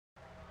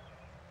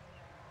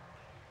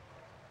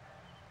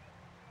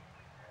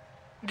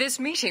This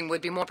meeting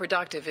would be more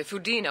productive if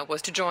Udina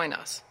was to join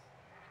us.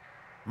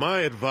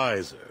 My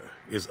advisor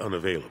is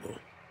unavailable.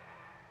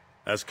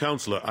 As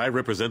counselor, I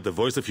represent the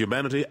voice of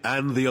humanity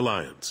and the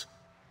Alliance.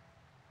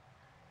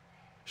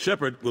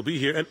 Shepard will be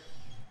here and...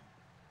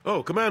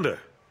 Oh, Commander.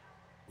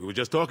 We were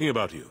just talking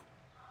about you.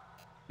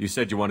 You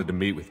said you wanted to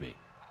meet with me.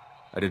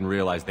 I didn't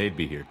realize they'd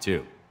be here,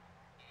 too.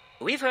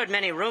 We've heard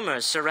many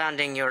rumors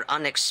surrounding your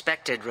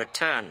unexpected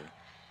return.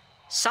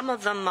 Some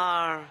of them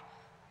are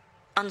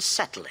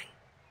unsettling.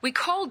 We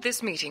called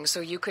this meeting so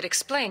you could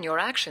explain your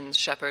actions,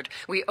 Shepard.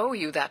 We owe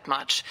you that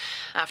much.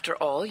 After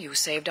all, you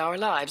saved our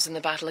lives in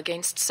the battle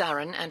against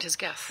Saren and his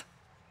Geth.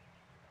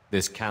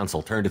 This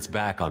council turned its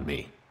back on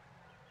me.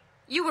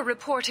 You were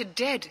reported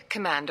dead,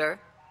 Commander.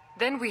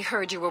 Then we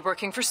heard you were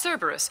working for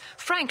Cerberus.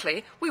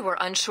 Frankly, we were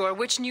unsure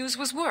which news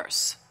was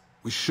worse.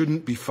 We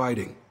shouldn't be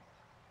fighting.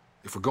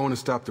 If we're going to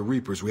stop the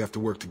Reapers, we have to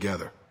work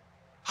together.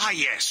 Ah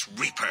yes,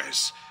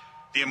 Reapers.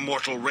 The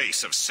immortal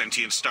race of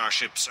sentient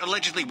starships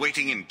allegedly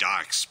waiting in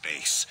dark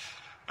space.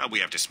 We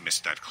have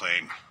dismissed that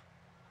claim.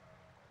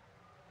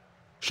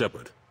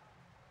 Shepard,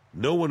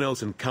 no one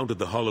else encountered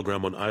the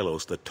hologram on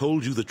Ilos that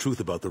told you the truth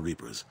about the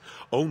Reapers.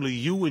 Only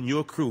you and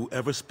your crew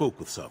ever spoke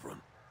with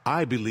Sovereign.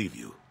 I believe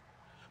you.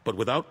 But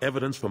without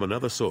evidence from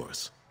another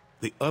source,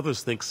 the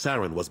others think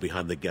Saren was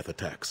behind the Geth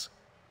attacks.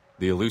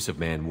 The elusive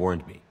man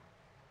warned me.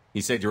 He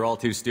said you're all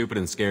too stupid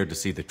and scared to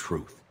see the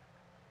truth.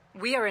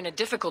 We are in a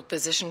difficult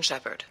position,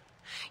 Shepard.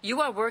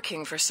 You are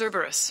working for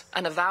Cerberus,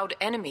 an avowed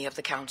enemy of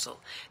the Council.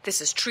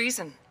 This is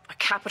treason, a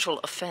capital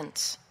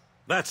offense.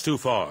 That's too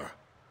far.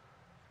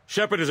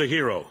 Shepard is a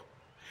hero.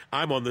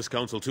 I'm on this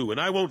council too, and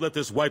I won't let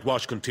this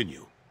whitewash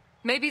continue.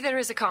 Maybe there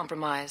is a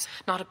compromise.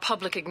 Not a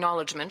public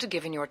acknowledgement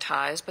given your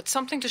ties, but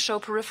something to show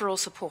peripheral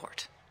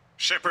support.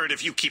 Shepard,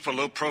 if you keep a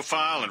low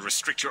profile and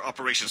restrict your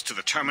operations to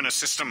the Terminus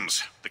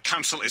systems, the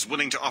Council is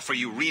willing to offer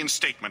you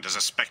reinstatement as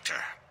a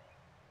Spectre.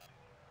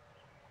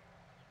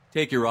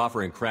 Take your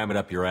offer and cram it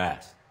up your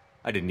ass.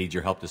 I didn't need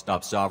your help to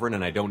stop Sovereign,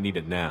 and I don't need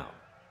it now.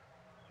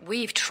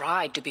 We've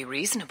tried to be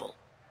reasonable.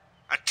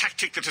 A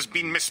tactic that has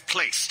been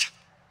misplaced.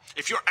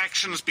 If your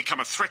actions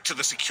become a threat to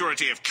the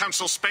security of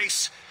Council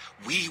space,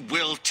 we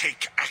will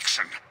take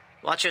action.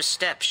 Watch your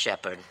step,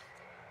 Shepard.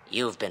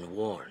 You've been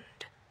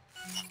warned.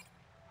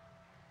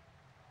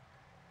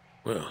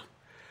 Well,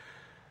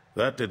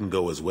 that didn't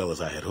go as well as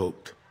I had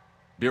hoped.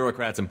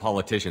 Bureaucrats and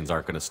politicians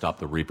aren't going to stop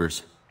the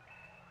Reapers.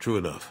 True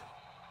enough.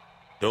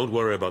 Don't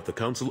worry about the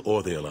Council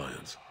or the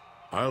Alliance.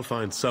 I'll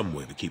find some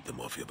way to keep them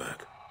off your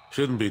back.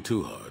 Shouldn't be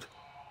too hard.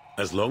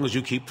 As long as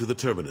you keep to the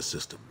Terminus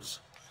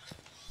systems.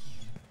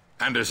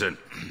 Anderson,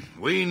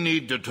 we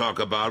need to talk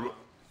about...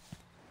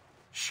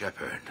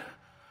 Shepard,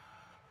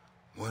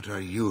 what are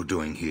you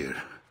doing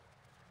here?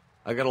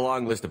 I got a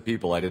long list of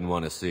people I didn't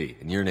want to see,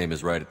 and your name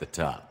is right at the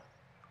top.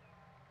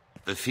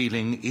 The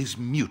feeling is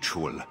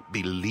mutual,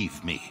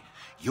 believe me.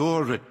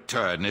 Your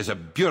return is a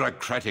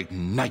bureaucratic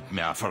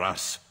nightmare for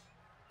us.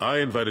 I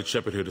invited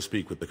Shepard here to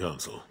speak with the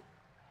Council.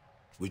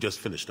 We just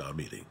finished our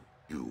meeting.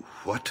 You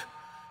what?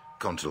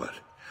 Counselor,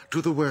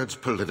 do the words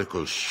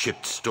political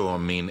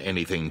shitstorm mean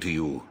anything to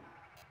you?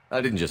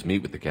 I didn't just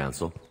meet with the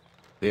Council.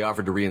 They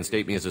offered to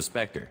reinstate me as a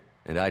Spectre,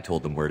 and I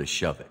told them where to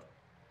shove it.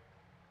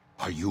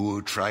 Are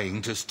you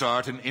trying to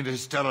start an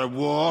interstellar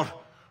war?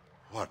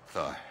 What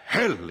the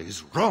hell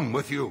is wrong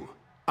with you?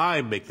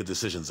 I make the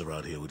decisions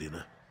around here,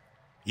 Udina.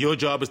 Your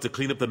job is to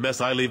clean up the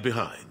mess I leave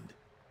behind.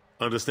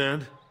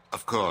 Understand?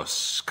 Of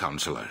course,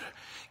 Counselor.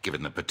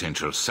 Given the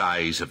potential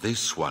size of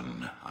this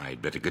one, I'd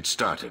better get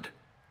started.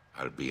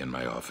 I'll be in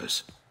my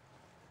office.